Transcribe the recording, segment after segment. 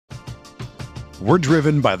We're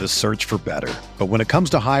driven by the search for better. But when it comes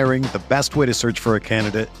to hiring, the best way to search for a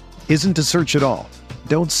candidate isn't to search at all.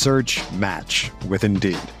 Don't search, match with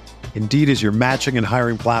Indeed. Indeed is your matching and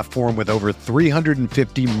hiring platform with over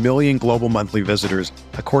 350 million global monthly visitors,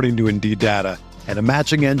 according to Indeed data, and a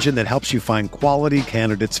matching engine that helps you find quality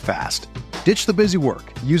candidates fast. Ditch the busy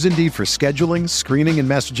work. Use Indeed for scheduling, screening, and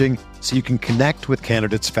messaging so you can connect with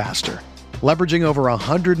candidates faster. Leveraging over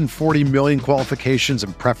 140 million qualifications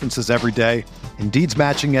and preferences every day, Indeed's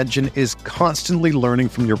matching engine is constantly learning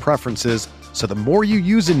from your preferences, so the more you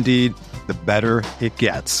use Indeed, the better it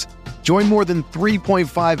gets. Join more than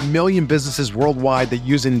 3.5 million businesses worldwide that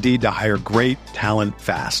use Indeed to hire great talent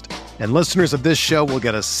fast. And listeners of this show will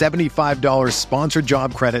get a $75 sponsored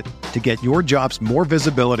job credit to get your jobs more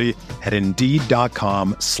visibility at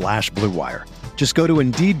Indeed.com/Blue Wire. Just go to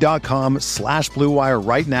Indeed.com/Blue Wire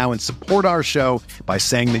right now and support our show by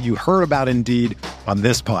saying that you heard about Indeed on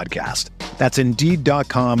this podcast. That's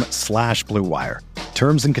Indeed.com/Blue Wire.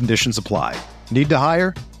 Terms and conditions apply. Need to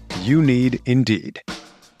hire? You need Indeed.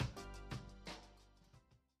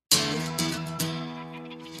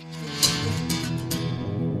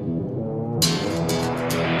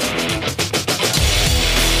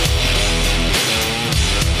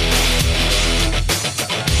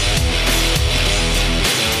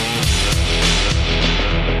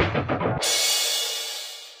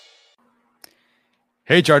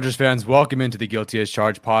 Hey, Chargers fans, welcome into the Guilty as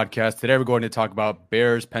Charged podcast. Today, we're going to talk about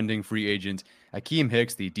Bears pending free agent Akiem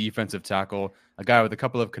Hicks, the defensive tackle, a guy with a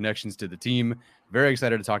couple of connections to the team. Very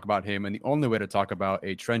excited to talk about him. And the only way to talk about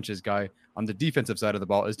a trenches guy on the defensive side of the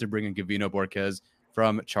ball is to bring in Gavino Borquez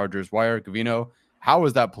from Chargers Wire. Gavino, how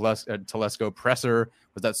was that Telesco presser?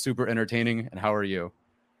 Was that super entertaining? And how are you?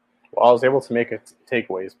 Well, I was able to make a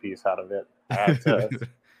takeaways piece out of it. I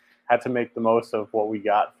had to make the most of what we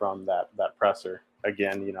got from that presser.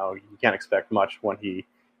 Again, you can't expect much when he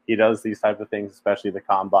does these type of things, especially the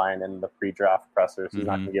combine and the pre-draft pressers. He's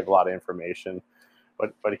not going to give a lot of information,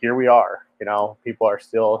 but here we are. People are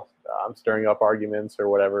still stirring up arguments or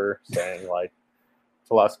whatever, saying like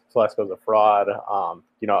Telesco's a fraud.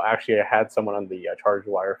 Actually, I had someone on the Charge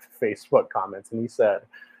Wire Facebook comments, and he said,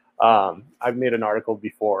 "I've made an article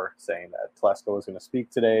before saying that Telesco was going to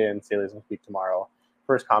speak today and Staley's going to speak tomorrow."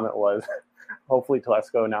 First comment was, hopefully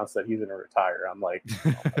Telesco announced that he's going to retire. I'm like,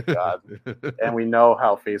 oh my God. And we know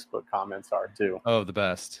how Facebook comments are too. Oh, the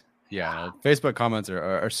best. Yeah, Facebook comments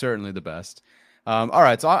are certainly the best. All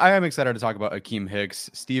right, so I am excited to talk about Akiem Hicks.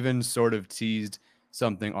 Steven sort of teased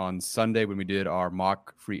something on Sunday when we did our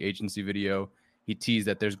mock free agency video. He teased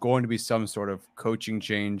that there's going to be some sort of coaching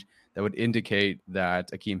change that would indicate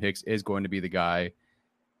that Akiem Hicks is going to be the guy.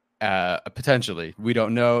 Potentially. We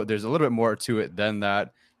don't know. There's a little bit more to it than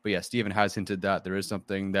that. But yeah, Steven has hinted that there is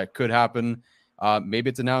something that could happen.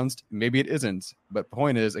 Maybe it's announced, maybe it isn't. But the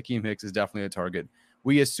point is, Akiem Hicks is definitely a target.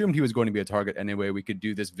 We assumed he was going to be a target anyway. We could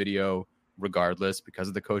do this video regardless because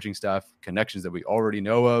of the coaching staff connections that we already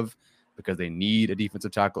know of, because they need a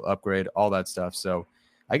defensive tackle upgrade, all that stuff. So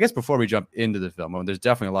I guess before we jump into the film, there's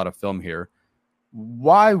definitely a lot of film here.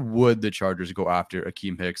 Why would the Chargers go after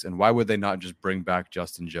Akiem Hicks, and why would they not just bring back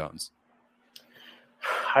Justin Jones?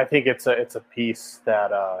 I think it's a piece that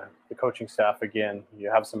the coaching staff, again,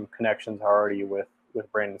 you have some connections already with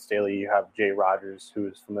Brandon Staley. You have Jay Rodgers,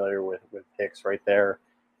 who's familiar with Hicks right there.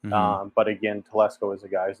 Mm-hmm. But again, Telesco is a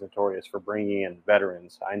guy who's notorious for bringing in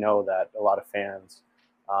veterans. I know that a lot of fans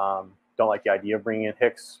don't like the idea of bringing in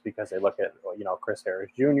Hicks because they look at, Chris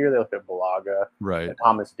Harris Jr., they look at Balaga, right, and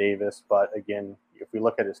Thomas Davis. But again, if we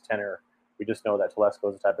look at his tenure, we just know that Telesco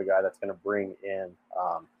is the type of guy that's going to bring in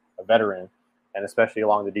a veteran, and especially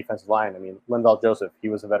along the defensive line. I mean, Linval Joseph, he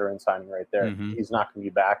was a veteran signing right there. Mm-hmm. He's not going to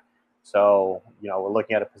be back. So, we're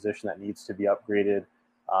looking at a position that needs to be upgraded.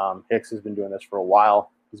 Hicks has been doing this for a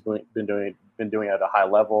while. He's been doing it at a high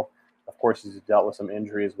level. Of course, he's dealt with some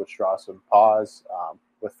injuries, which draw some pause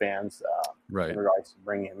with fans right, in regards to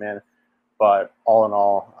bringing him in. But all in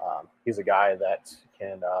all, he's a guy that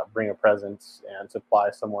can bring a presence and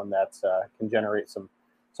supply someone that can generate some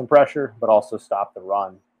pressure, but also stop the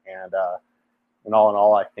run. And all in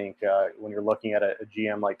all, I think when you're looking at a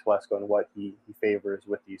GM like Telesco and what he favors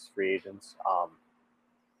with these free agents,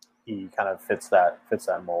 he kind of fits that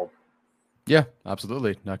mold. Yeah,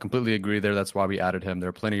 absolutely. I completely agree there. That's why we added him. There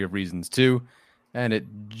are plenty of reasons too. And it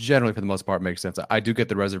generally, for the most part, makes sense. I do get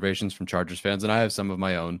the reservations from Chargers fans, and I have some of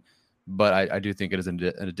my own, but I do think it is an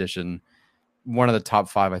addition. One of the top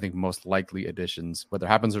 5, I think, most likely additions. Whether it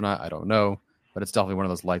happens or not, I don't know, but it's definitely one of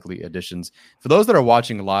those likely additions. For those that are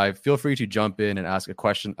watching live, feel free to jump in and ask a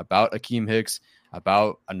question about Akiem Hicks,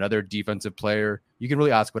 about another defensive player. You can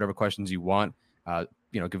really ask whatever questions you want.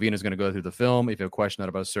 Gavino is going to go through the film. If you have a question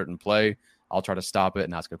about a certain play, I'll try to stop it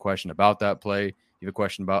and ask a question about that play. If you have a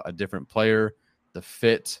question about a different player, the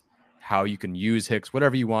fit, how you can use Hicks,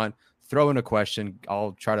 whatever you want, throw in a question.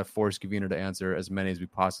 I'll try to force Gavino to answer as many as we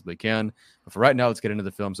possibly can. But for right now, let's get into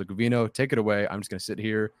the film. So Gavino, take it away. I'm just going to sit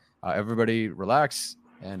here. Everybody relax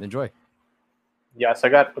and enjoy. Yes, I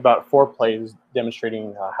got about 4 plays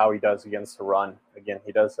demonstrating how he does against the run. Again,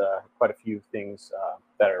 he does quite a few things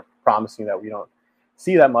that are promising that we don't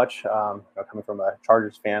see that much. Coming from a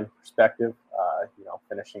Chargers fan perspective,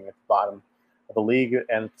 finishing at the bottom of the league,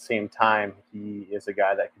 and at the same time, he is a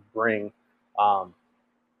guy that could bring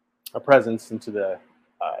a presence into the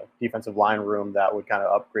defensive line room that would kind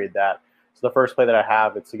of upgrade that. So the first play that I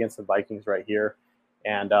have, it's against the Vikings right here.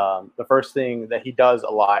 And the first thing that he does a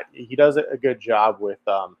lot, he does a good job with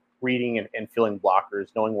reading and feeling blockers,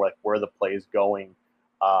 knowing where the play is going,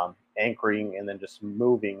 anchoring, and then just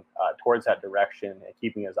moving towards that direction and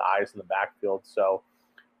keeping his eyes in the backfield. So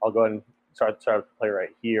I'll go ahead and start the play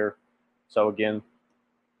right here. So again, you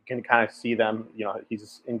can kind of see them.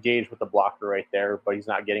 He's engaged with the blocker right there, but he's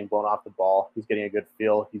not getting blown off the ball. He's getting a good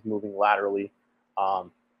feel. He's moving laterally.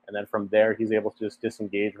 And then from there, he's able to just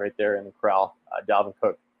disengage right there in the corral. Dalvin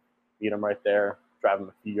Cook beat him right there, drive him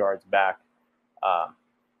a few yards back.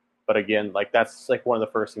 But again, that's one of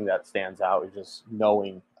the first things that stands out is just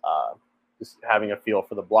knowing, just having a feel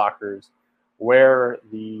for the blockers, where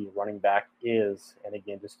the running back is, and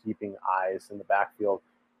again, just keeping eyes in the backfield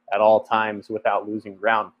at all times without losing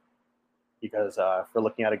ground. Because if we're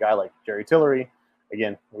looking at a guy like Jerry Tillery,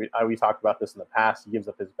 again, we talked about this in the past. He gives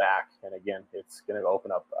up his back, and again, it's going to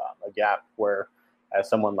open up a gap where, as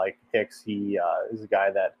someone like Hicks, he is a guy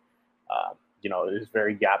that is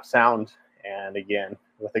very gap sound. And again,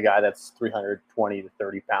 with a guy that's 320 to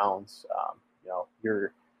 30 pounds,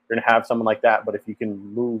 you're going to have someone like that. But if you can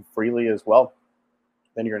move freely as well,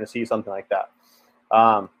 then you're going to see something like that.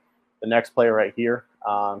 The next play right here,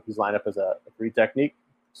 he's lined up as a 3 technique.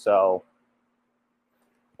 So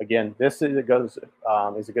again, this is a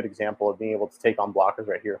good example of being able to take on blockers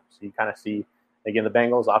right here. So you kind of see, again, the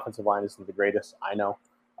Bengals' offensive line isn't the greatest, I know.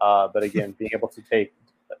 But again, being able to take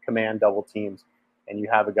command double teams, and you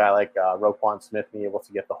have a guy like Roquan Smith being able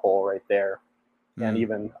to get the hole right there. And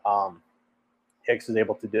even Hicks is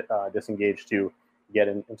able to disengage to get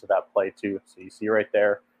into that play too. So you see right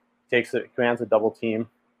there, commands a double team.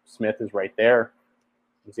 Smith is right there.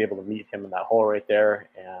 He's able to meet him in that hole right there.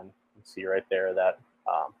 And you see right there that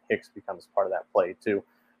Hicks becomes part of that play too.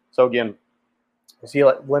 So again, you see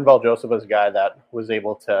Linval Joseph was a guy that was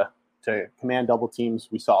able to command double teams.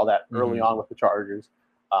 We saw that early on with the Chargers.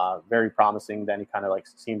 Very promising. Then he kind of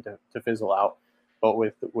seemed to fizzle out. But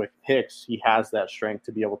with Hicks, he has that strength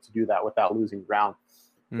to be able to do that without losing ground.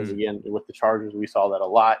 Because again, with the Chargers, we saw that a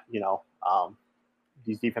lot.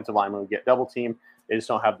 These defensive linemen would get double team. They just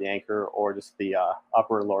don't have the anchor or just the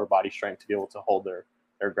upper and lower body strength to be able to hold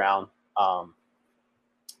their ground.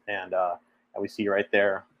 And we see right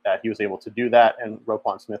there that he was able to do that, and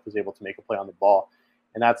Roquan Smith was able to make a play on the ball.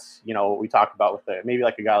 And that's, what we talked about with maybe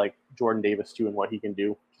like a guy like Jordan Davis too, and what he can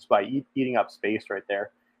do just by eating up space right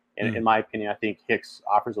there. And in my opinion, I think Hicks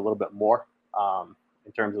offers a little bit more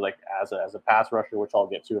in terms of as a pass rusher, which I'll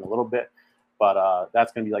get to in a little bit. But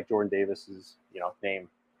that's going to be like Jordan Davis's, name.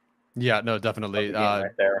 Yeah, no, definitely.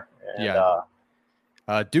 Right there.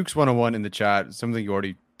 And, Duke's 101 in the chat, something you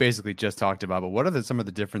already basically just talked about, but what are some of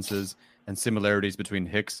the differences and similarities between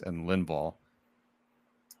Hicks and Linval?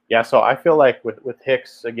 Yeah, so I feel like with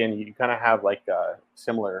Hicks, again, you kind of have a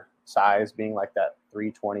similar size, being like that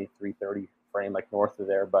 320, 330 frame, north of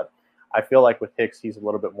there. But I feel like with Hicks, he's a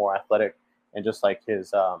little bit more athletic, and just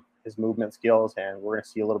his movement skills, and we're going to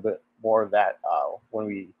see a little bit more of that when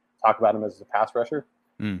we talk about him as a pass rusher.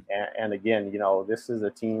 And again, this is a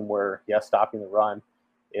team where, yes, stopping the run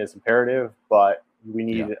is imperative, but we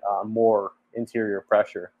need more interior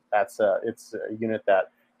pressure. It's a unit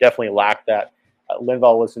that definitely lacked that.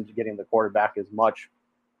 Linval wasn't getting the quarterback as much.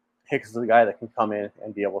 Hicks is the guy that can come in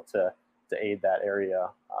and be able to aid that area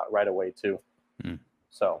right away too.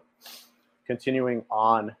 So continuing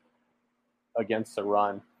on against the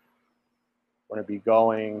run, we're going to be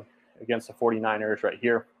going against the 49ers right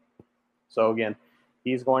here. So again,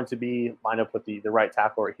 he's going to be lined up with the right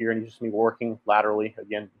tackle right here, and he's just going to be working laterally,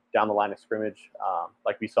 again, down the line of scrimmage.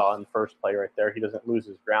 Like we saw in the first play right there, he doesn't lose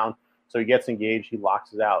his ground. So he gets engaged, he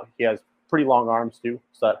locks it out. He has pretty long arms too,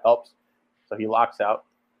 so that helps. So he locks out,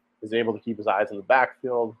 is able to keep his eyes in the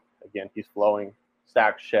backfield. Again, he's flowing,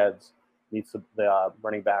 stacks, sheds, meets the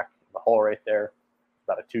running back in the hole right there.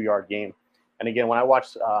 About a 2-yard gain. And again, when I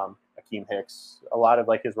watched Akiem Hicks, a lot of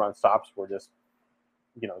his run stops were just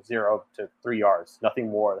 0 to 3 yards, nothing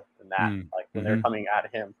more than that. Like when they're coming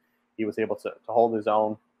at him, he was able to hold his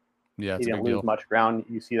own. Yeah, He it's a didn't big lose deal. much ground.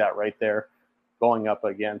 You see that right there, going up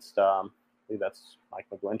against I believe that's Mike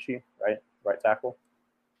McGlinchey, right tackle,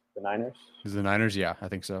 the Niners. Is the Niners? Yeah, I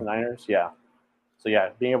think so. The Niners, yeah. So yeah,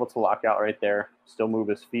 being able to lock out right there, still move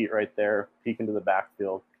his feet right there, peek into the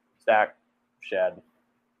backfield, stack, shed.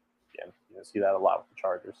 Again, you see that a lot with the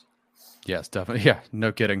Chargers. Yes, definitely. Yeah,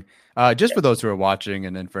 no kidding. Just for those who are watching,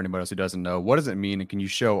 and then for anybody else who doesn't know, what does it mean? And can you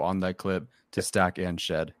show on that clip to stack and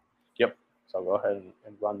shed? Yep. So I'll go ahead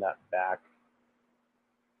and run that back.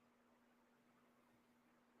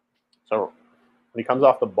 So when he comes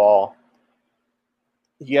off the ball,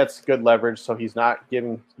 he gets good leverage. So he's not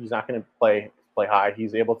going to play high.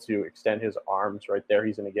 He's able to extend his arms right there.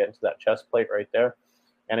 He's going to get into that chest plate right there.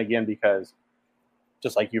 And again, because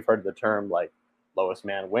just like you've heard the term, like lowest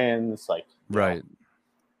man wins, like right.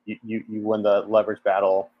 You win the leverage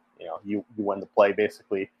battle. You win the play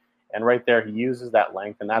basically. And right there, he uses that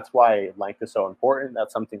length, and that's why length is so important.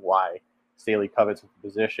 That's something why Staley covets the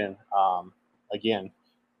position. Again,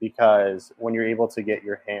 because when you're able to get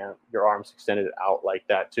your arms extended out like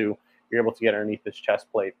that too, you're able to get underneath this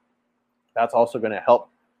chest plate. That's also going to help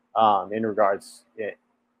in regards,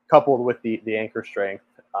 coupled with the anchor strength,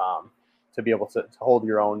 to be able to hold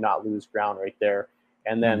your own, not lose ground right there.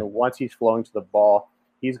 And then once he's flowing to the ball,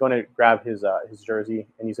 he's going to grab his jersey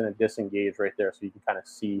and he's going to disengage right there, so you can kind of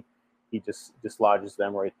see he just dislodges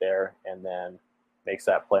them right there and then makes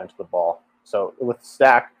that play onto the ball. So with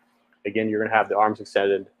stack, again, you're going to have the arms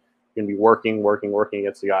extended. You're going to be working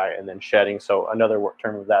against the guy and then shedding. So another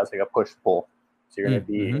term of that is like a push-pull. So you're going to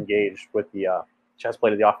be engaged with the chest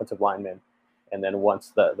plate of the offensive lineman. And then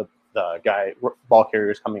once the guy, ball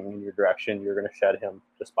carrier, is coming in your direction, you're going to shed him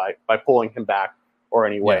just by pulling him back or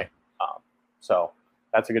any way. So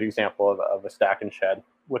that's a good example of a stack and shed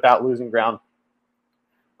without losing ground,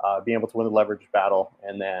 being able to win the leverage battle,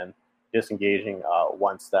 and then disengaging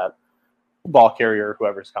once that ball carrier,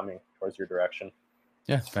 whoever's coming towards your direction.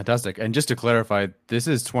 Yeah, fantastic. And just to clarify, this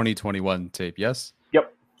is 2021 tape, yes?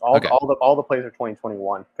 Yep. All the plays are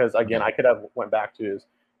 2021, because again, I could have went back to his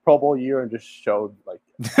Pro Bowl year and just showed like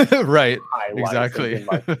right, highlights. exactly.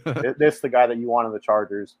 Like, this the guy that you want in the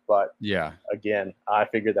Chargers, but yeah, again, I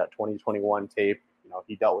figured that 2021 tape.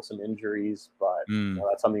 He dealt with some injuries, but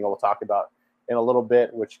that's something we'll talk about in a little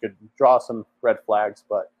bit, which could draw some red flags.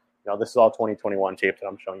 But this is all 2021 tape that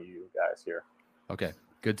I'm showing you guys here. Okay,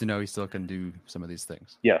 good to know he still can do some of these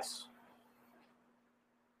things. Yes.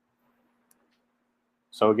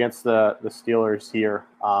 So against the Steelers here,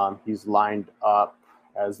 he's lined up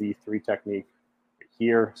as the 3 technique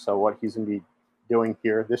here. So what he's going to be doing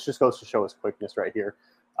here, this just goes to show his quickness right here.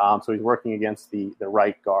 So he's working against the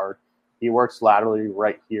right guard. He works laterally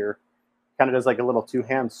right here, kind of does like a little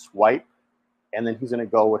 2-hand swipe, and then he's going to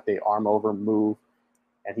go with a arm over move,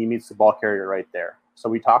 and he meets the ball carrier right there. So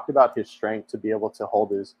we talked about his strength to be able to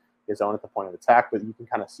hold his own at the point of attack, but you can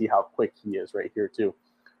kind of see how quick he is right here too.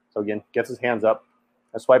 So again, gets his hands up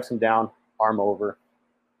and swipes him down, arm over,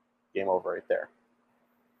 game over right there.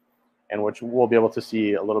 And which we'll be able to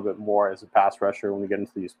see a little bit more as a pass rusher when we get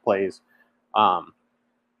into these plays.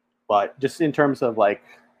 But just in terms of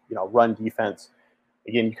run defense,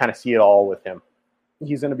 again, you kind of see it all with him.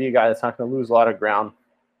 He's going to be a guy that's not going to lose a lot of ground.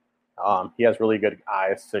 He has really good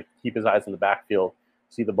eyes to keep his eyes in the backfield,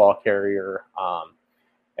 see the ball carrier,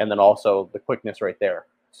 and then also the quickness right there.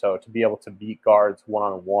 So to be able to beat guards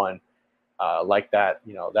one-on-one like that,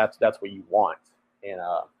 that's what you want in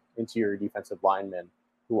interior defensive lineman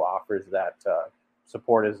who offers that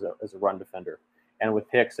support as a run defender. And with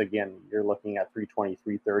Hicks, again, you're looking at 320,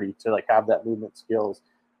 330 to have that movement skills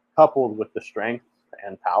coupled with the strength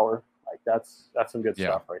and power. That's some good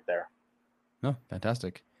stuff right there. No,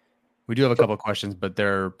 fantastic. We do have a couple of questions, but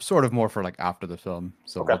they're sort of more for after the film.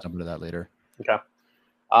 So we'll jump into that later. Okay.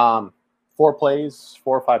 4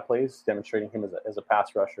 or 5 plays demonstrating him as a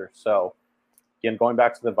pass rusher. So again, going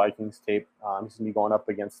back to the Vikings tape, he's going to be going up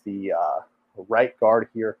against the right guard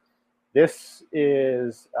here. This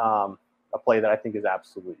is a play that I think is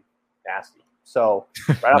absolutely nasty. So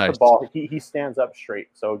right off the ball, he stands up straight.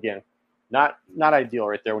 So again, not ideal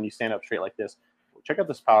right there when you stand up straight like this. Check out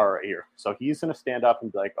this power right here. So he's going to stand up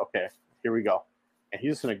and be like, okay, here we go. And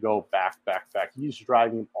he's just going to go back. He's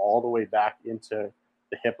driving all the way back into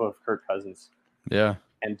the hip of Kirk Cousins. Yeah.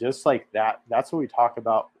 And just like that, that's what we talk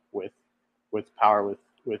about with power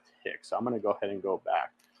with Hicks. So I'm going to go ahead and go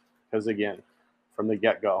back. Because again, from the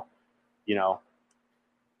get-go,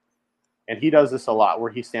 and he does this a lot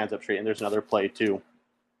where he stands up straight, and there's another play too.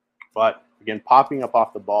 But again, popping up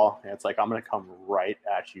off the ball, and it's like, I'm going to come right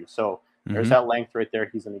at you. So There's that length right there.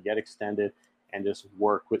 He's going to get extended and just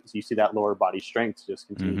work with. So you see that lower body strength just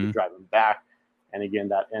continue to drive him back. And again,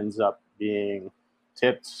 that ends up being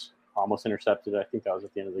tipped, almost intercepted. I think that was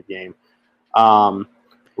at the end of the game.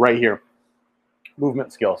 Right here,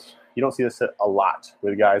 movement skills. You don't see this a lot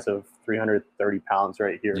with guys of 330 pounds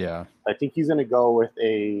right here. Yeah. I think he's going to go with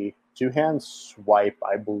a two-hand swipe,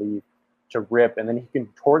 I believe, to rip, and then he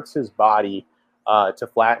contorts his body to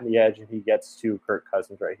flatten the edge, and he gets to Kirk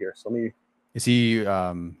Cousins right here. So let me. Is he?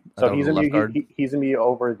 So he's gonna be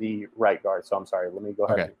over the right guard. So I'm sorry. Let me go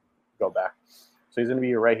ahead and go back. So he's gonna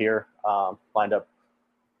be right here, lined up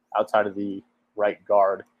outside of the right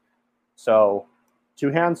guard. So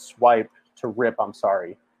two-hand swipe to rip. I'm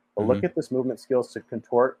sorry. But look at this movement skills to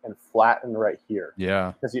contort and flatten right here.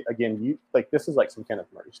 Yeah. Because again, you like this is like some Kenneth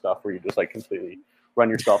Murray stuff where you just like completely run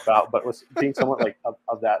yourself out. But with being somewhat like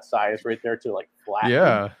of that size right there to like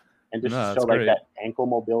flatten and just show like that ankle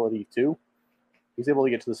mobility too. He's able to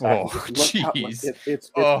get to the side. Oh, jeez.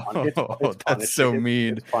 It's that's so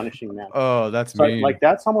mean. It's punishing, man. Oh, that's mean. Like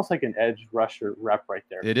that's almost like an edge rusher rep right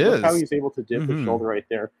there. It Look is. how he's able to dip his shoulder right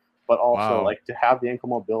there, but also like to have the ankle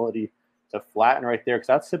mobility to flatten right there, because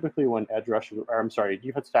that's typically when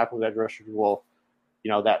defensive tackles, edge rushers will,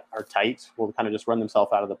 that are tight, will kind of just run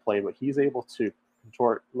themselves out of the play. But he's able to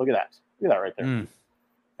contort. Look at that right there, and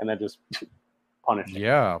then just punish him.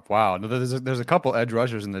 Yeah, wow. No, there's a couple edge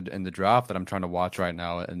rushers in the draft that I'm trying to watch right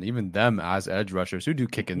now, and even them as edge rushers who do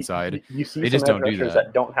kick inside. You see they some just edge don't do rushers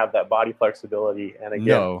that. don't have that body flexibility, and again,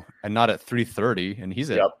 no, and not at 330, and he's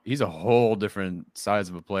a whole different size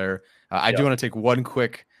of a player. I do want to take one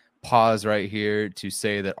quick pause right here to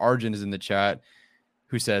say that Arjun is in the chat,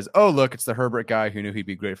 who says, "Oh, look, it's the Herbert guy who knew he'd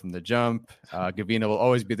be great from the jump." Gavino will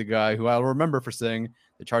always be the guy who I'll remember for saying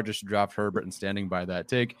the Chargers should draft Herbert and standing by that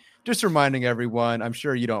take. Just reminding everyone, I'm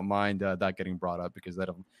sure you don't mind that getting brought up, because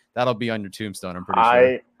that'll be on your tombstone. I'm pretty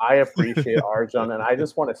sure. I appreciate Arjun, and I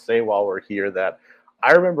just want to say while we're here that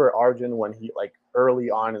I remember Arjun when he like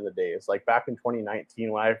early on in the days, like back in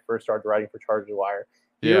 2019 when I first started writing for Charger Wire.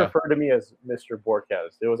 He referred to me as Mr.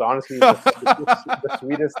 Borquez. It was honestly the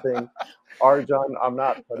sweetest thing. Arjun, I'm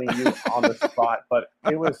not putting you on the spot, but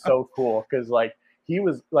it was so cool because like he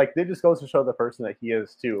was like, it just goes to show the person that he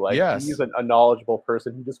is too. Like he's a knowledgeable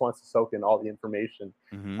person. He just wants to soak in all the information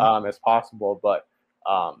as possible. But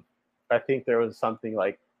I think there was something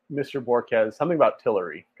like Mr. Borquez, something about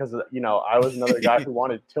Tillery, because I was another guy who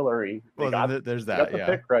wanted Tillery. There's that.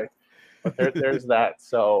 Pick right. But there's that.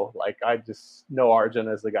 So, like, I just know Arjun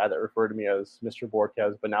as the guy that referred to me as Mr.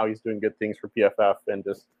 Borquez, but now he's doing good things for PFF and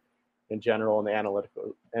just in general in the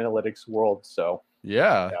analytics world. So,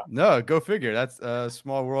 no, go figure. That's a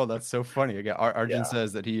small world. That's so funny. Again, Arjun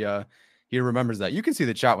says that he remembers that. You can see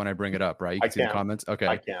the chat when I bring it up, right? You can see the comments. Okay,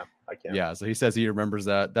 I can. Yeah, so he says he remembers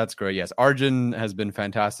that. That's great. Yes, Arjun has been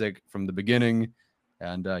fantastic from the beginning,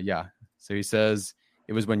 and so he says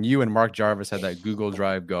it was when you and Mark Jarvis had that Google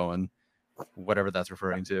Drive going. Whatever that's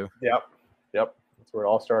referring to. Yep. That's where it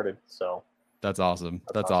all started. So that's awesome.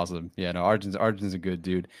 That's awesome. Yeah, no, Arjun's a good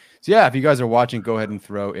dude. So yeah, if you guys are watching, go ahead and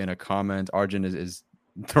throw in a comment. Arjun is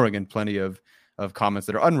throwing in plenty of comments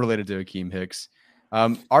that are unrelated to Akiem Hicks.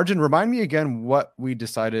 Arjun, remind me again what we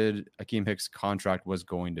decided Akiem Hicks' contract was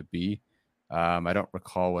going to be. I don't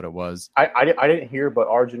recall what it was. I didn't hear, but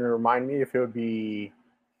Arjun, remind me if it would be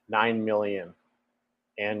 $9 million.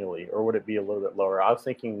 Annually, or would it be a little bit lower? I was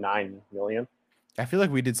thinking $9 million. I feel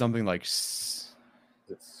like we did something like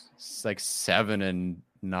 7 and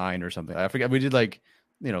 9 or something. I forget. We did like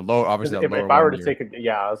lower. Obviously, if I were to take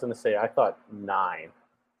I was going to say I thought 9,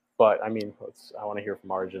 but I mean, I want to hear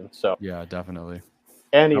from Arjun. So yeah, definitely.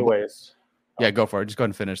 Anyways, go for it. Just go ahead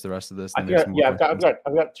and finish the rest of this. I've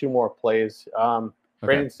got 2 more plays.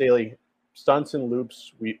 Brandon Staley stunts and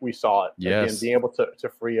loops. We saw it. Yes. Again, being able to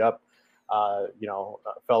free up.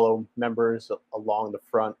 Fellow members along the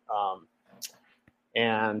front.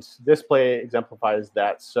 And this play exemplifies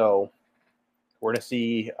that. So we're going to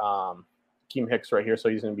see Akiem Hicks right here. So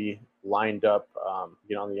he's going to be lined up, on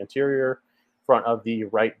the interior front of the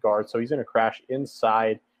right guard. So he's going to crash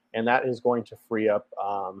inside, and that is going to free up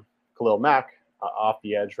Khalil Mack off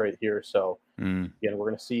the edge right here. So again, we're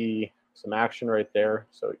going to see some action right there.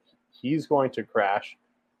 So he's going to crash.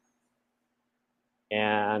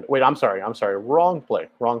 And wait, I'm sorry. Wrong play.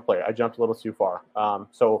 I jumped a little too far.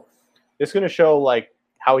 So it's going to show like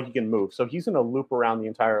how he can move. So he's going to loop around the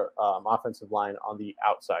entire offensive line on the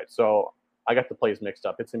outside. So I got the plays mixed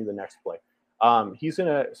up. It's going to be the next play. What he's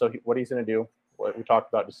going to do, what we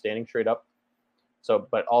talked about, just standing straight up. So,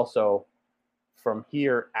 but also from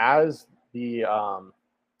here, as the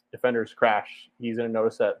defenders crash, he's going to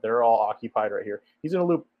notice that they're all occupied right here. He's going to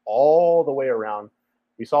loop all the way around.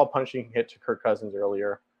 We saw a punching hit to Kirk Cousins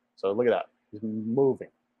earlier. So look at that. He's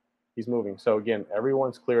moving. So again,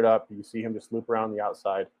 everyone's cleared up. You see him just loop around the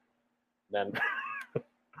outside. Then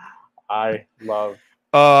I love.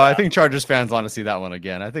 I think Chargers fans want to see that one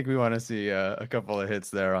again. I think we want to see a couple of hits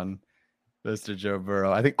there on Mr. Joe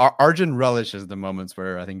Burrow. I think Arjun relishes the moments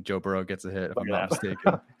where I think Joe Burrow gets a hit, if I'm not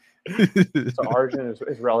mistaken. So Arjun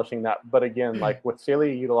is relishing that. But again, like with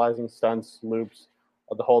Staley utilizing stunts, loops,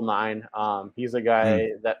 the whole nine, he's a guy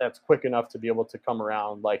that's quick enough to be able to come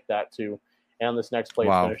around like that too. And this next play is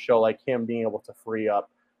going to show like him being able to free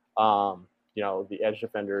up, the edge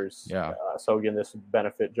defenders. Yeah. So again, this would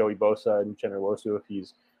benefit Joey Bosa and Chandler Wosu if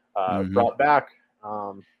he's brought back.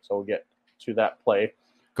 So we'll get to that play.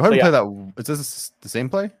 Go ahead and play that. Is this the same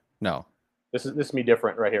play? No. This is me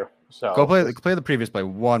different right here. So go play the previous play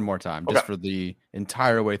one more time, just for the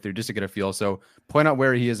entire way through, just to get a feel. So point out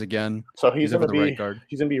where he is again. So he's going to be right guard.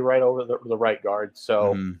 He's going to be right over the right guard.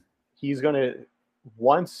 So he's going to,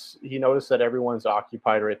 once he notices that everyone's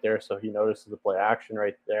occupied right there, so he notices the play action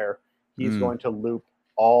right there, he's going to loop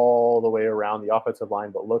all the way around the offensive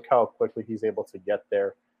line. But look how quickly he's able to get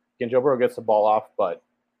there. Again, Joe Burrow gets the ball off, but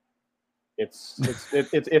it's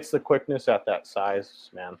the quickness at that size,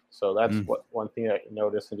 man. So that's what one thing I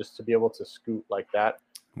noticed, and just to be able to scoot like that.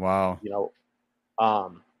 Wow.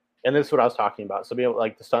 And this is what I was talking about. So be able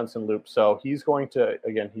like the stunts and loops. So he's going to,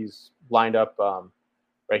 again, he's lined up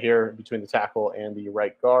right here between the tackle and the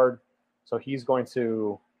right guard. So he's going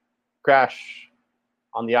to crash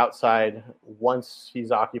on the outside once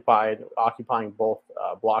he's occupying both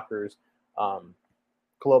blockers.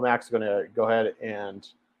 Khalil Mack's going to go ahead and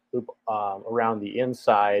loop around the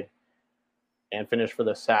inside and finish for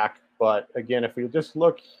the sack. But again, if we just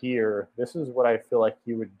look here, this is what I feel like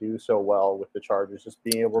he would do so well with the Chargers, just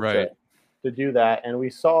being able to do that. And we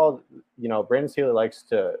saw, Brandon Staley likes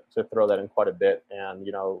to throw that in quite a bit. And,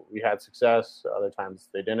 we had success. Other times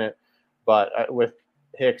they didn't. But with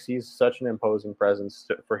Hicks, he's such an imposing presence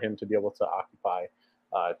for him to be able to occupy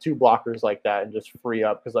two blockers like that and just free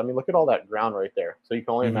up. Because, look at all that ground right there. So you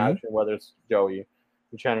can only imagine whether it's Joey,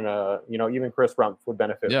 Shannon, even Chris Rumpf would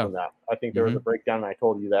benefit from that. I think there was a breakdown, and I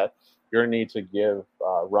told you that you're going to need to give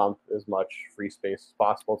Rumpf as much free space as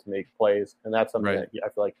possible to make plays. And that's something that I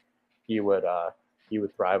feel like he would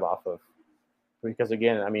thrive off of. Because,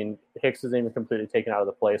 again, Hicks isn't even completely taken out of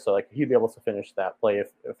the play. So, he'd be able to finish that play if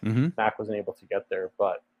Mac wasn't able to get there.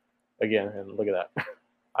 But, again, and look at that.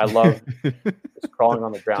 I love just crawling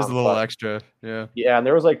on the ground. Just a little extra, yeah. Yeah, and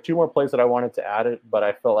there was, 2 more plays that I wanted to add it. But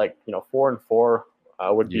I felt like, 4 and 4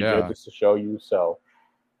 would be good just to show you. So,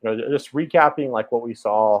 just recapping, what we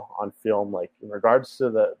saw on film, in regards to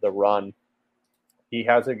the run, he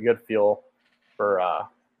has a good feel for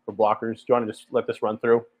blockers. Do you want to just let this run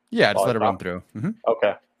through? Yeah, just let it run through.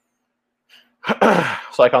 Okay.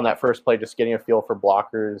 So, on that first play, just getting a feel for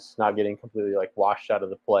blockers, not getting completely, washed out of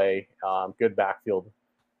the play. Good backfield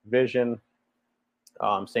vision.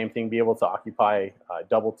 Same thing, be able to occupy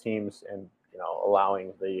double teams and,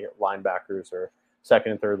 allowing the linebackers or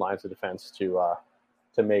second and third lines of defense to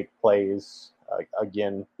make plays.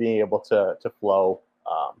 Again, being able to flow,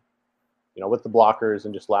 with the blockers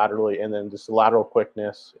and just laterally, and then just lateral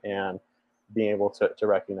quickness and being able to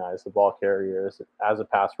recognize the ball carriers as a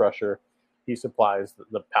pass rusher. He supplies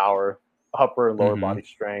the power, upper and lower body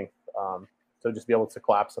strength. So just be able to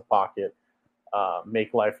collapse the pocket,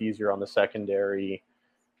 make life easier on the secondary.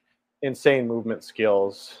 Insane movement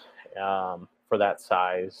skills for that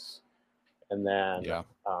size. And then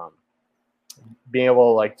being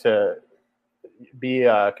able to be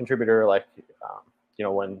a contributor,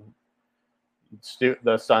 when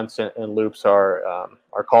the stunts and loops are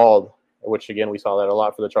called, which again we saw that a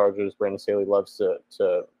lot for the Chargers. Brandon Staley loves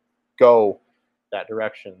to go that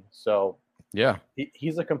direction. So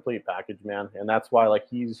he's a complete package, man, and that's why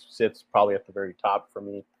he sits probably at the very top for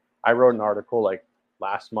me. I wrote an article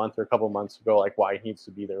last month or a couple months ago why he needs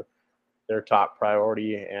to be their top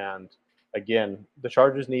priority. And again, the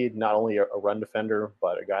Chargers need not only a run defender,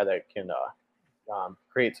 but a guy that can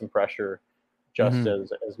create some pressure just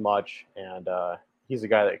as much. And he's a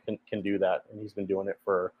guy that can do that, and he's been doing it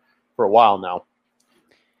for a while now.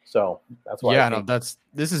 So that's why. Yeah,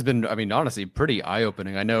 this has been, honestly, pretty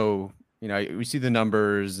eye-opening. I know, we see the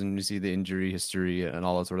numbers and we see the injury history and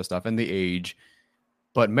all that sort of stuff and the age.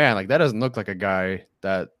 But man, that doesn't look like a guy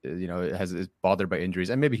that, is bothered by injuries.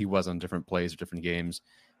 And maybe he was on different plays or different games.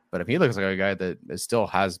 But he looks like a guy that still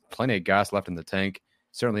has plenty of gas left in the tank.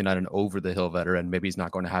 Certainly not an over-the-hill veteran. Maybe he's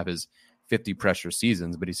not going to have his 50 pressure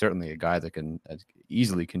seasons, but he's certainly a guy that can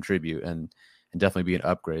easily contribute and definitely be an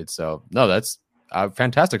upgrade. So, no, that's a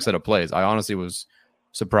fantastic set of plays. I honestly was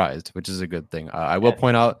surprised, which is a good thing. I will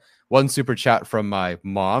point out one super chat from my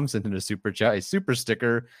mom sent in a super chat, a super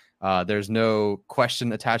sticker. There's no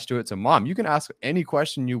question attached to it. So, Mom, you can ask any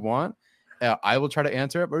question you want. I will try to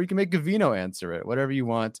answer it, or you can make Gavino answer it, whatever you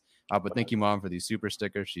want. But thank you, Mom, for these super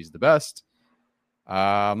stickers. She's the best.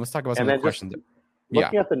 Let's talk about some of the questions.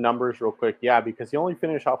 Looking at the numbers real quick, because he only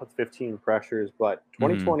finished off with 15 pressures, but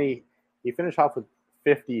 2020 he finished off with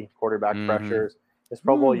 50 quarterback pressures. His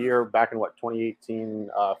Pro Bowl year back in 2018,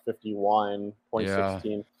 51,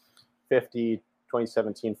 2016, 50,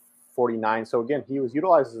 2017, 49. So again, he was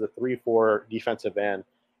utilized as a 3-4 defensive end,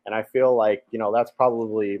 and I feel like that's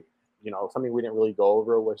probably something we didn't really go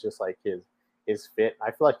over was just like his fit.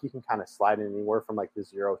 I feel like he can kind of slide in anywhere from like the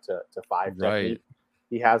 0 to 5 technique.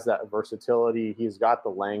 He has that versatility. He's got the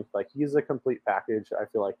length. Like he's a complete package, I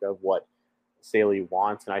feel like, of what Staley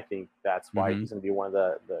wants. And I think that's why he's going to be one of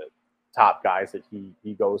the top guys that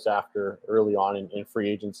he goes after early on in free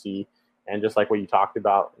agency. And just like what you talked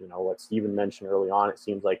about, what Steven mentioned early on, it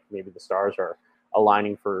seems like maybe the stars are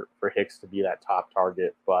aligning for Hicks to be that top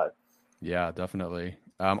target. But yeah, definitely.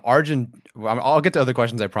 Arjun, I'll get to other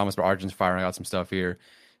questions, I promise, but Arjun's firing out some stuff here.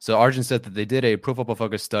 So Arjun said that they did a Pro Football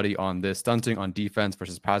Focus study on this. Stunting on defense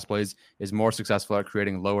versus pass plays is more successful at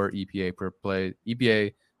creating lower EPA per play,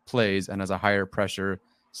 EPA plays, and has a higher pressure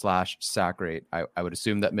 / sack rate. I would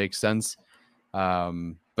assume that makes sense.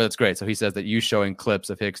 But it's great. So he says that you showing clips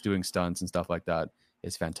of Hicks doing stunts and stuff like that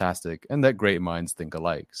is fantastic, and that great minds think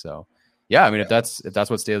alike. So yeah, I mean, if that's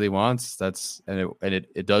what Staley wants,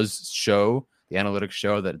 it does show, the analytics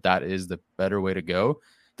show that is the better way to go.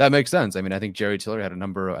 That makes sense. I mean, I think Jerry Tiller had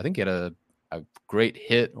I think he had a great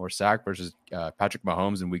hit or sack versus Patrick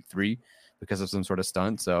Mahomes in week 3 because of some sort of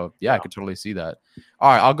stunt. So yeah, I could totally see that. All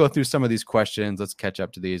right, I'll go through some of these questions. Let's catch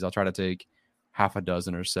up to these. I'll try to take half a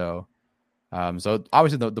dozen or so. So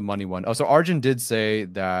obviously the money one. Oh, so Arjun did say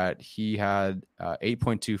that he had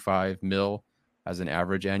 8.25 mil as an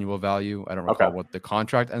average annual value. I don't recall what the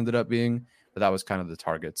contract ended up being, but that was kind of the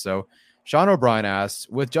target. So Sean O'Brien asks,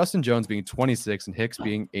 with Justin Jones being 26 and Hicks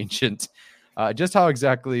being ancient, just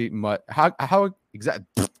exactly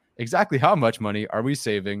how much money are we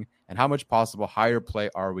saving, and how much possible higher play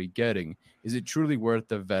are we getting? Is it truly worth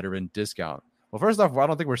the veteran discount? Well, first off, I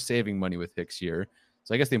don't think we're saving money with Hicks here.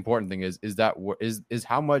 So I guess the important thing is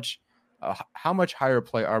how much higher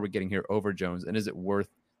play are we getting here over Jones, and is it worth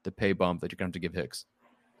the pay bump that you're going to have to give Hicks?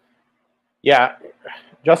 Yeah,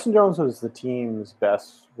 Justin Jones was the team's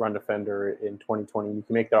best run defender in 2020. You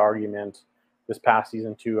can make the argument this past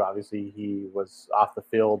season too. Obviously, he was off the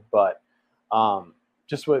field, but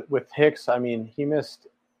just with Hicks, I mean, he missed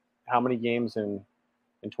how many games in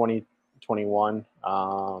 2021?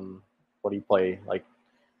 What do you play? Like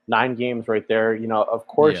 9 games right there. Of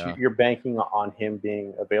course, you're banking on him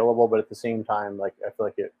being available, but at the same time, like I feel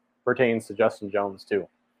like it pertains to Justin Jones too.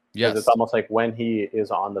 Yes, it's almost like when he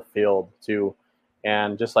is on the field too,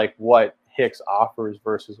 and just like what Hicks offers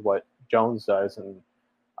versus what Jones does, and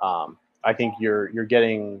I think you're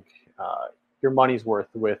getting your money's worth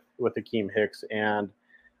with Akiem Hicks. And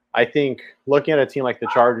I think looking at a team like the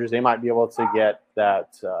Chargers, they might be able to get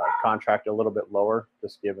that contract a little bit lower,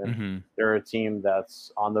 just given they're a team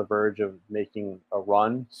that's on the verge of making a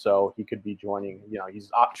run. So he could be joining.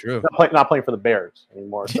 He's not playing for the Bears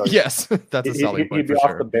anymore. So yes, that's a selling point. He'd be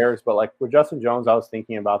off the Bears, but like with Justin Jones, I was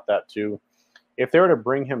thinking about that too. If they were to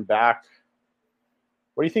bring him back,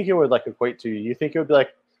 what do you think it would equate to? You think it would be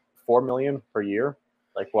like $4 million per year?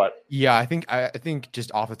 Like what? Yeah, I think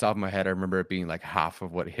just off the top of my head, I remember it being like half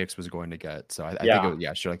of what Hicks was going to get. So I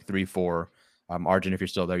think sure, like 3-4. Arjun, if you're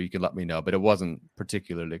still there, you could let me know. But it wasn't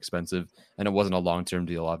particularly expensive, and it wasn't a long-term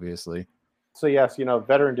deal, obviously. So yes,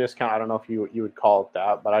 veteran discount. I don't know if you would call it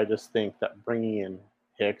that, but I just think that bringing in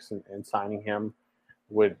Hicks and signing him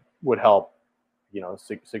would help,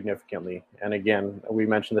 significantly. And again, we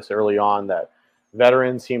mentioned this early on that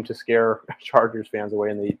veterans seem to scare Chargers fans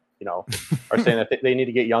away, and they are saying that they need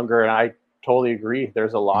to get younger. And I totally agree.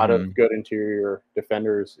 There's a lot of good interior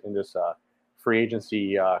defenders in this free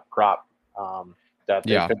agency crop that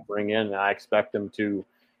they could bring in. And I expect them to,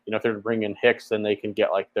 if they're bringing Hicks, then they can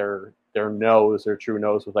get like their true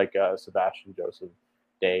nose with like Sebastian Joseph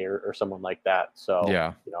Day or someone like that.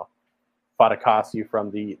 So, Fadakasi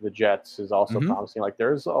from the Jets is also promising. Like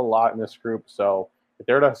there's a lot in this group. So if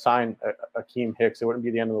they're to sign Akiem Hicks, it wouldn't be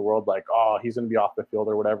the end of the world. Like, oh, he's going to be off the field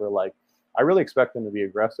or whatever. Like, I really expect them to be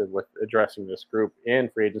aggressive with addressing this group in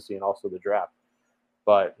free agency and also the draft.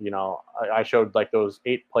 But, I showed like those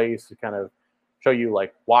 8 plays to kind of show you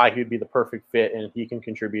like why he'd be the perfect fit, and he can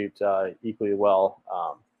contribute equally well,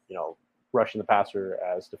 rushing the passer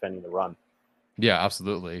as defending the run. Yeah,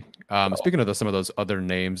 absolutely. Speaking of some of those other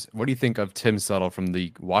names, what do you think of Tim Settle from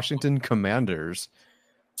the Washington Commanders?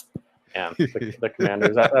 And the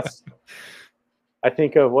Commanders. That's I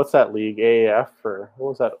think of what's that league? AAF or what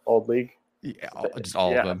was that old league? Yeah, just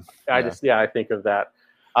all Yeah, of them. I think of that.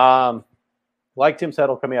 Like Tim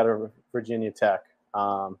Settle coming out of Virginia Tech.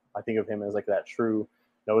 I think of him as like that true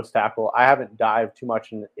nose tackle. I haven't dived too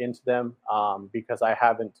much into them because I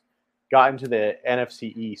haven't gotten to the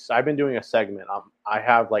NFC East. I've been doing a segment. I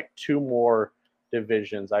have like 2 more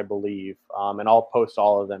divisions, I believe, and I'll post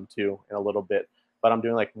all of them too in a little bit. But I'm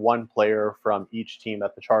doing like 1 player from each team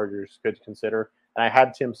that the Chargers could consider. And I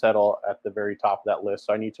had Tim Settle at the very top of that list,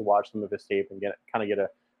 so I need to watch some of his tape and get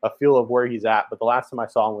a feel of where he's at. But the last time I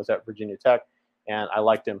saw him was at Virginia Tech, and I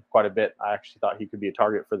liked him quite a bit. I actually thought he could be a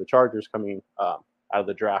target for the Chargers coming out of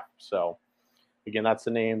the draft. So, again, that's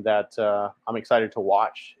the name that I'm excited to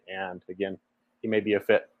watch. And, again, he may be a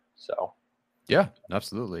fit. So, yeah,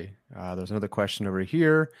 absolutely. There's another question over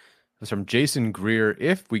here. It's from Jason Greer.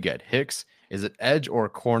 If we get Hicks, is it edge or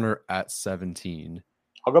corner at 17?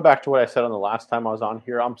 I'll go back to what I said on the last time I was on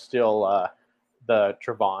here. I'm still the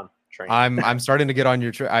Trevon train. I'm starting to get on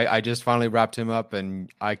your I just finally wrapped him up,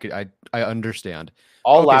 and I understand.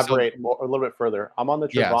 I'll elaborate a little bit further. I'm on the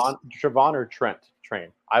Trevon or Trent train.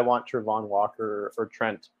 I want Trevon Walker or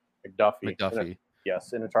Trent McDuffie.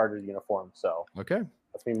 Yes, in a Chargers uniform. So okay,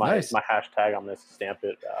 that's me. My hashtag. I'm gonna stamp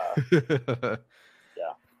it.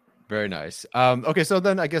 Yeah, very nice. Okay, so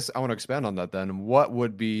then I guess I want to expand on that. Then what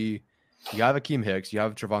would be? You have Akiem Hicks, you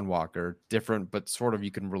have Trevon Walker, different, but sort of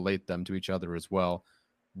you can relate them to each other as well.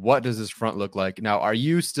 What does this front look like? Now, are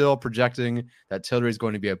you still projecting that Tillery is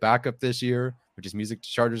going to be a backup this year, which is music to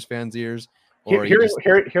Chargers fans' ears? Or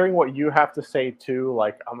hearing what you have to say too,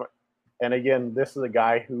 and again, this is a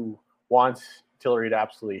guy who wants Tillery to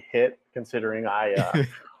absolutely hit, considering I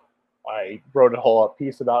wrote a whole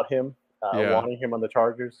piece about him, wanting him on the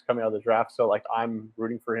Chargers coming out of the draft. So I'm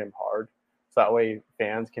rooting for him hard. So that way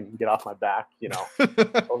fans can get off my back,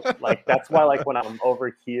 that's why when I'm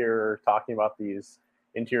over here talking about these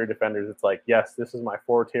interior defenders, it's like, yes, this is my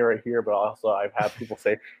forte right here, but also I've had people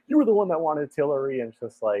say, you were the one that wanted Tillery, and it's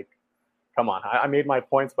just like, come on. I made my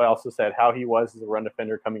points, but I also said how he was as a run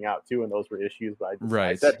defender coming out too, and those were issues, but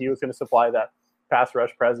I said he was going to supply that pass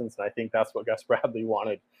rush presence, and I think that's what Gus Bradley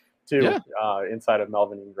wanted too, inside of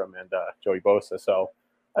Melvin Ingram and Joey Bosa. So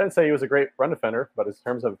I didn't say he was a great run defender, but in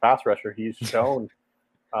terms of a pass rusher, he's shown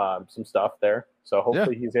some stuff there. So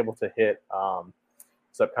hopefully he's able to hit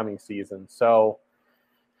this upcoming season. So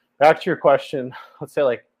back to your question, let's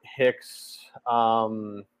say Hicks,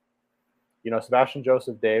 Sebastian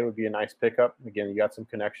Joseph Day would be a nice pickup. Again, you got some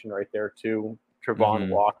connection right there too. Trevon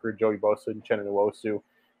Walker, Joey Bosa, and Uchenna Nwosu.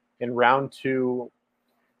 In round 2,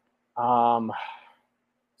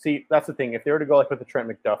 see, that's the thing. If they were to go with the Trent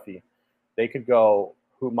McDuffie, they could go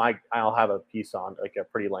I'll have a piece on, a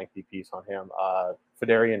pretty lengthy piece on him.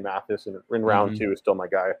 Fedarian Mathis in round 2 is still my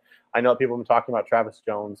guy. I know people have been talking about Travis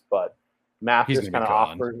Jones, but Mathis kind of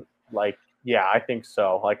offers I think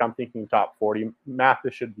so. I'm thinking top 40.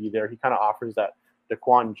 Mathis should be there. He kind of offers that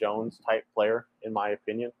Daquan Jones type player, in my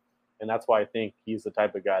opinion. And that's why I think he's the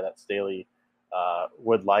type of guy that Staley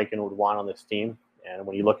would like and would want on this team. And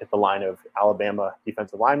when you look at the line of Alabama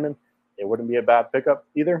defensive linemen, it wouldn't be a bad pickup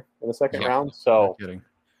either in the second round. So,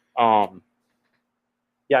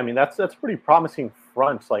 that's pretty promising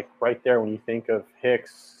front, right there when you think of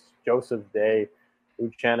Hicks, Joseph Day,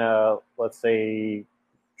 Uchenna, let's say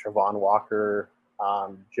Trevon Walker,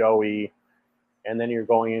 Joey, and then you're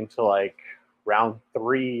going into round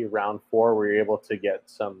 3, round 4, where you're able to get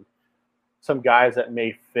some guys that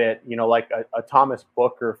may fit, a Thomas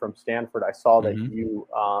Booker from Stanford. I saw that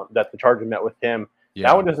that the Chargers met with him. Yeah.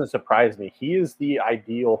 That one doesn't surprise me. He is the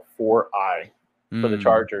ideal 4-eye for the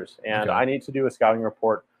Chargers, and I need to do a scouting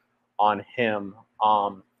report on him.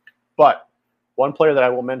 But one player that I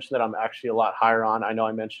will mention that I'm actually a lot higher on, I know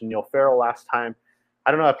I mentioned Neil Farrell last time.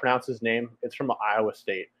 I don't know how to pronounce his name. It's from Iowa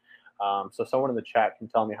State. So someone in the chat can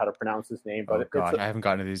tell me how to pronounce his name. But I haven't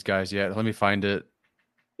gotten to these guys yet. Let me find it.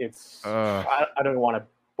 It's I don't want to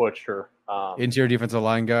butcher. Interior defensive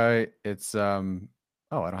line guy. It's I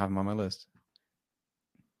don't have him on my list.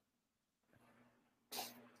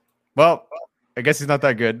 Well, I guess he's not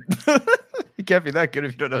that good. He can't be that good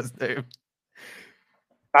if you don't know his name.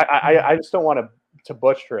 I just don't want to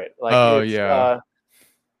butcher it. Uzurike,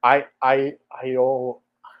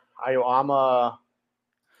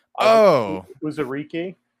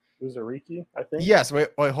 I think. Yes. Wait,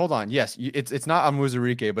 hold on. Yes, it's not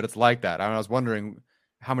Uzurike, but it's like that. I was wondering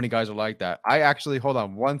how many guys are like that. Hold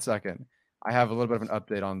on 1 second. I have a little bit of an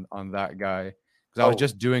update on that guy. because I was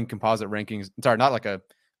just doing composite rankings. Sorry, not like a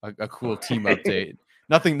cool team update.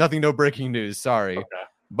 Nothing, no breaking news. Sorry. Okay.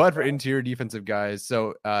 But for interior defensive guys,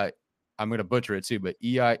 so I'm going to butcher it too, but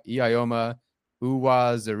Ioma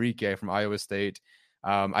Uwazurike from Iowa State.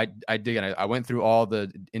 I went through all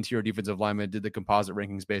the interior defensive linemen, did the composite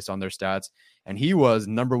rankings based on their stats, and he was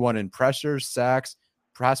number 1 in pressures, sacks,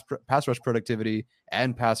 pass rush productivity,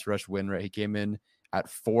 and pass rush win rate. He came in at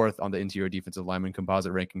 4th on the interior defensive lineman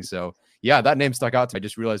composite ranking. So yeah, that name stuck out to me. I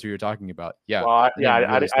just realized who you're talking about. Yeah. Well, I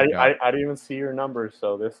didn't even see your numbers,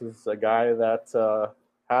 so this is a guy that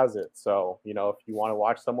has it. So, you know, if you want to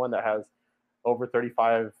watch someone that has over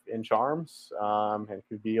 35-inch arms and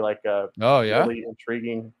could be like a really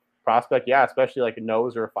intriguing prospect, especially like a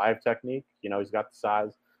nose or a 5 technique. You know, he's got the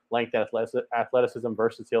size, length, athleticism,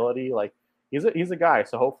 versatility. Like he's a guy.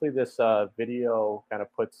 So hopefully this video kind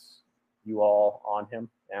of puts you all on him,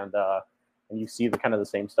 and you see the kind of the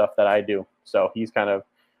same stuff that I do. So he's kind of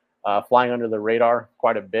flying under the radar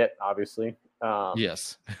quite a bit, obviously.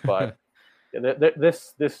 Yes. But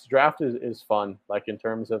this draft is fun, like in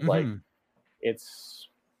terms of like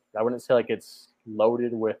I wouldn't say like it's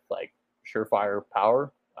loaded with like surefire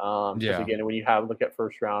power. Again, when you look at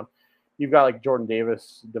first round, you've got like Jordan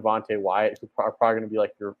Davis, Devontae Wyatt, who are probably going to be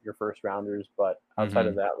like your first rounders. But outside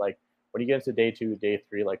of that, like when you get into day 2, day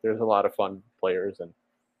 3, like there's a lot of fun players, and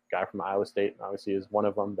guy from Iowa State obviously is one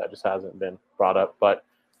of them that just hasn't been brought up. But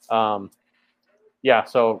so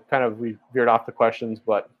kind of we veered off the questions,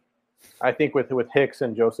 but I think with Hicks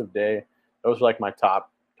and Joseph Day, those are like my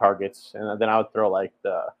top targets, and then I would throw like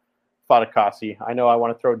the Fadakasi. I know I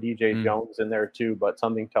want to throw DJ Jones in there too, but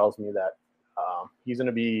something tells me that he's going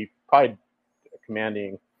to be probably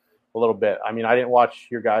commanding a little bit. I mean, I didn't watch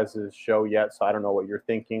your guys' show yet, so I don't know what you're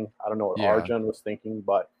thinking. I don't know what Arjun was thinking,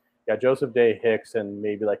 but yeah, Joseph Day, Hicks, and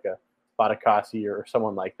maybe like a Fadakasi or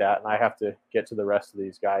someone like that. And I have to get to the rest of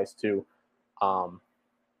these guys too.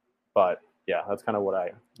 But yeah, that's kind of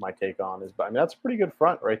what my take on is. But I mean, that's a pretty good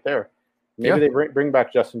front right there. Maybe they bring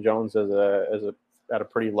back Justin Jones as a at a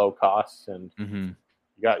pretty low cost, and you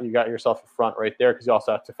got yourself a front right there, because you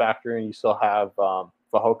also have to factor in you still have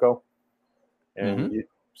Fahoko, and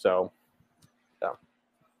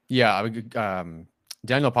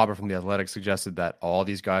Daniel Popper from the Athletic suggested that all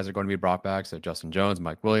these guys are going to be brought back. So Justin Jones,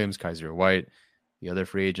 Mike Williams, Kaiser White, the other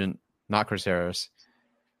free agent, not Chris Harris,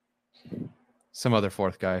 some other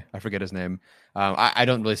 4th guy, I forget his name. I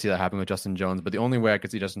don't really see that happening with Justin Jones, but the only way I could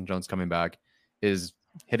see Justin Jones coming back is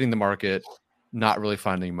hitting the market, not really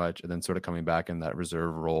finding much, and then sort of coming back in that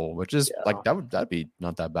reserve role, which is that'd be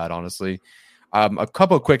not that bad, honestly. A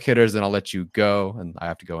couple of quick hitters, then I'll let you go, and I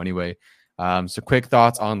have to go anyway. So quick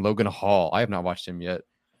thoughts on Logan Hall. I have not watched him yet.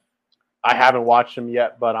 I haven't watched him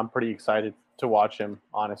yet, but I'm pretty excited to watch him,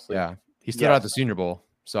 honestly. Yeah, he stood out at the Senior Bowl,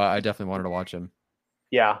 so I definitely wanted to watch him.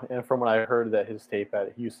 Yeah, and from what I heard, that his tape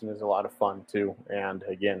at Houston is a lot of fun too. And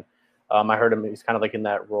again, I heard him; he's kind of like in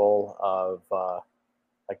that role of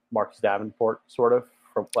like Marcus Davenport, sort of,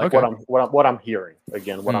 from like what I'm hearing.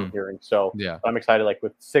 Again, what I'm hearing. So yeah, I'm excited. Like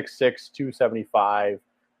with 6'6", 275.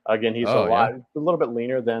 Again, he's a little bit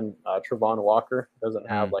leaner than Trevon Walker. Doesn't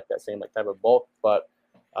have like that same like type of bulk, but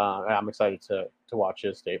I'm excited to watch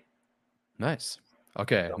his tape. Nice.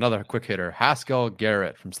 Okay, another quick hitter, Haskell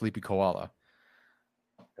Garrett from Sleepy Koala.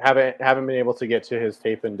 Haven't been able to get to his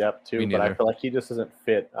tape in depth too, but I feel like he just doesn't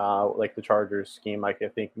fit like the Chargers scheme. Like I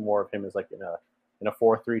think more of him is like in a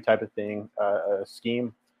 4-3 type of thing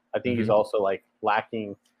scheme. I think he's also like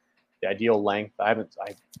lacking the ideal length. I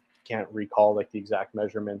can't recall like the exact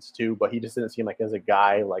measurements too, but he just didn't seem like as a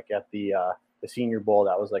guy like at the Senior Bowl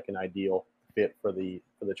that was like an ideal fit for the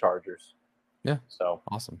Chargers. Yeah. So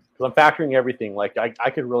awesome. Because I'm factoring everything. Like I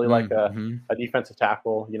could really like a defensive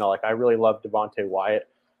tackle. You know, like I really love Devontae Wyatt.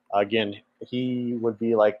 Again, he would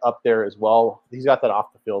be like up there as well. He's got that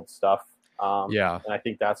off the field stuff. And I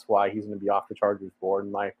think that's why he's going to be off the Chargers board,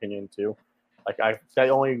 in my opinion, too. Like the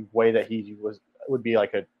only way that he would be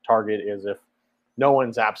like a target is if no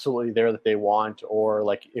one's absolutely there that they want, or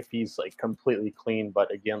like if he's like completely clean.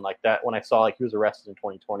 But again, like that, when I saw like he was arrested in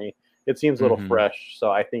 2020, it seems a little fresh.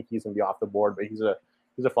 So I think he's going to be off the board, but he's a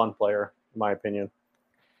fun player, in my opinion.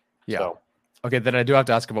 Yeah. So. Okay, then I do have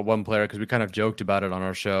to ask about one player because we kind of joked about it on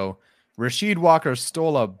our show. Rasheed Walker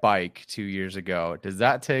stole a bike 2 years ago. Does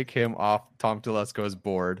that take him off Tom Telesco's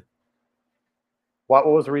board? What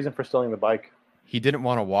was the reason for stealing the bike? He didn't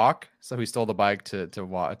want to walk, so he stole the bike to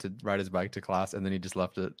ride his bike to class, and then he just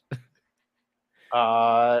left it.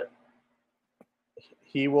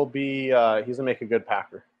 He will be. He's gonna make a good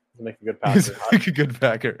Packer. He's gonna make a good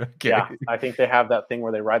Packer. Okay. Yeah, I think they have that thing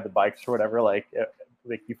where they ride the bikes or whatever. Like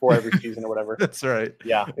like before every season or whatever. That's right.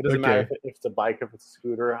 Yeah, it doesn't matter if it's a bike, if it's a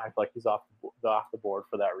scooter. I feel like he's off the board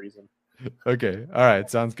for that reason. Okay. All right.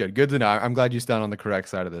 Sounds good. Good to know. I'm glad you stand on the correct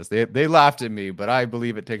side of this. They laughed at me, but I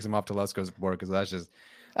believe it takes them off to Lesko's board because that's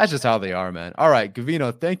just how they are, man. All right,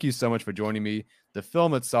 Gavino, thank you so much for joining me. The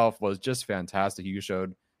film itself was just fantastic. You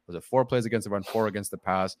showed, was it 4 plays against the run, 4 against the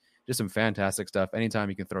pass? Just some fantastic stuff. Anytime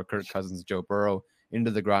you can throw Kirk Cousins, Joe Burrow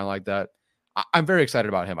into the ground like that, I'm very excited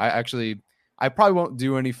about him. I probably won't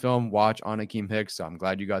do any film watch on Akiem Hicks, so I'm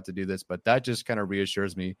glad you got to do this. But that just kind of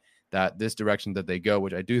reassures me that this direction that they go,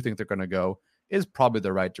 which I do think they're going to go, is probably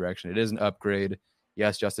the right direction. It is an upgrade.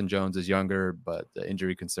 Yes, Justin Jones is younger, but the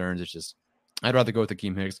injury concerns, it's just, I'd rather go with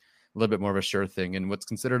Akiem Hicks, a little bit more of a sure thing in what's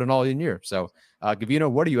considered an all-in year. So, Gavino,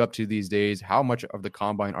 what are you up to these days? How much of the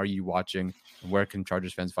combine are you watching? And where can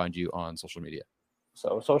Chargers fans find you on social media?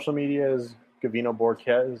 So social media is Gavino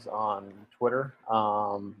Borquez on Twitter.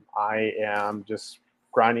 I am just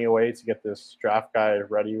grinding away to get this draft guide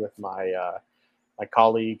ready with my my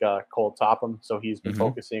colleague Cole Topham. So he's been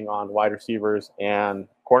focusing on wide receivers and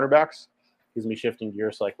cornerbacks. He's me shifting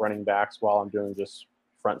gears to like running backs while I'm doing just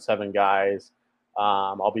front 7 guys.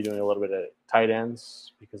 I'll be doing a little bit of tight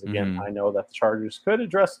ends because again, I know that the Chargers could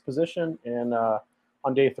address the position in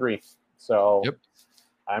on day 3. So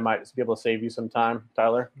I might be able to save you some time,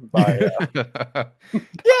 Tyler. By,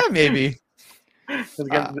 yeah, maybe.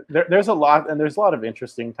 Again, there's a lot, and there's a lot of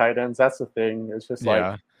interesting tight ends. That's the thing. It's just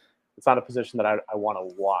like it's not a position that I want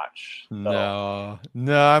to watch. So.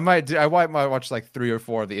 No, I might watch like 3 or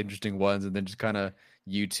 4 of the interesting ones, and then just kind of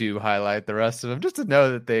YouTube highlight the rest of them just to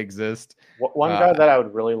know that they exist. One guy that I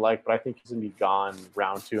would really like, but I think he's gonna be gone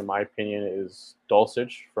round 2, in my opinion, is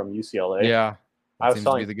Dulcich from UCLA. Yeah, I was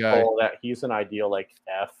telling people that he's an ideal like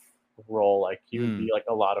F role. Like he would be like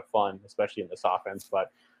a lot of fun, especially in this offense.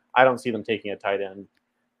 But I don't see them taking a tight end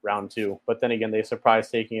round 2. But then again, they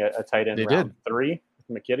surprised taking a tight end round 3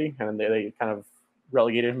 with McKitty, and they kind of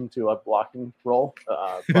relegated him to a blocking role.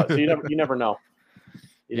 But so you never know.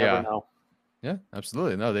 You never know. Yeah,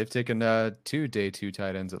 absolutely. No, they've taken 2 day 2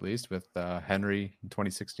 tight ends at least with Henry in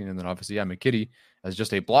 2016, and then obviously McKitty as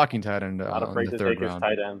just a blocking tight end. Not afraid in the to third take round.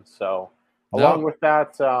 his tight end. So along with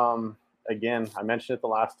that, again, I mentioned it the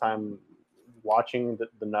last time. Watching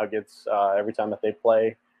the Nuggets every time that they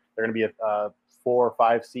play, they're going to be a 4 or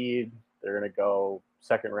 5 seed. They're going to go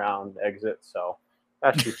second round exit. So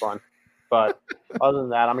that should be fun. But other than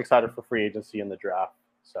that, I'm excited for free agency and the draft.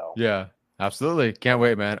 So yeah. Absolutely. Can't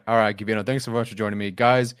wait, man. All right, Gavino, thanks so much for joining me.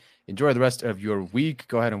 Guys, enjoy the rest of your week.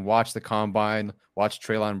 Go ahead and watch the Combine. Watch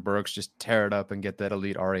Treylon Burks just tear it up and get that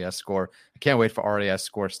elite RAS score. I can't wait for RAS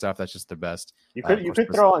score stuff. That's just the best. You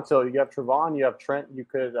could throw on. So you have Trevon, you have Trent, you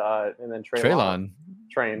could, and then Treylon.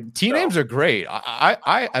 Team names are great.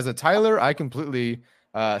 I as a Tyler, I completely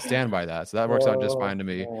stand by that. So that works out just fine to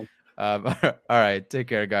me. All right. Take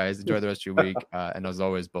care, guys. Enjoy the rest of your week. And as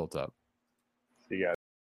always, bolt up. See you guys.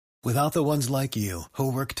 Without the ones like you,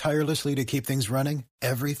 who work tirelessly to keep things running,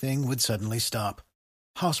 everything would suddenly stop.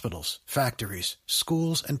 Hospitals, factories,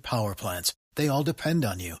 schools, and power plants, they all depend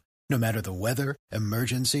on you. No matter the weather,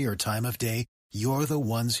 emergency, or time of day, you're the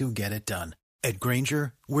ones who get it done. At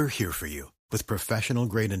Grainger, we're here for you with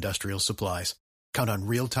professional-grade industrial supplies. Count on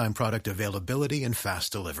real-time product availability and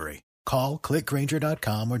fast delivery. Call, click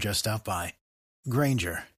Grainger.com, or just stop by.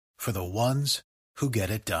 Grainger, for the ones who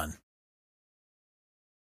get it done.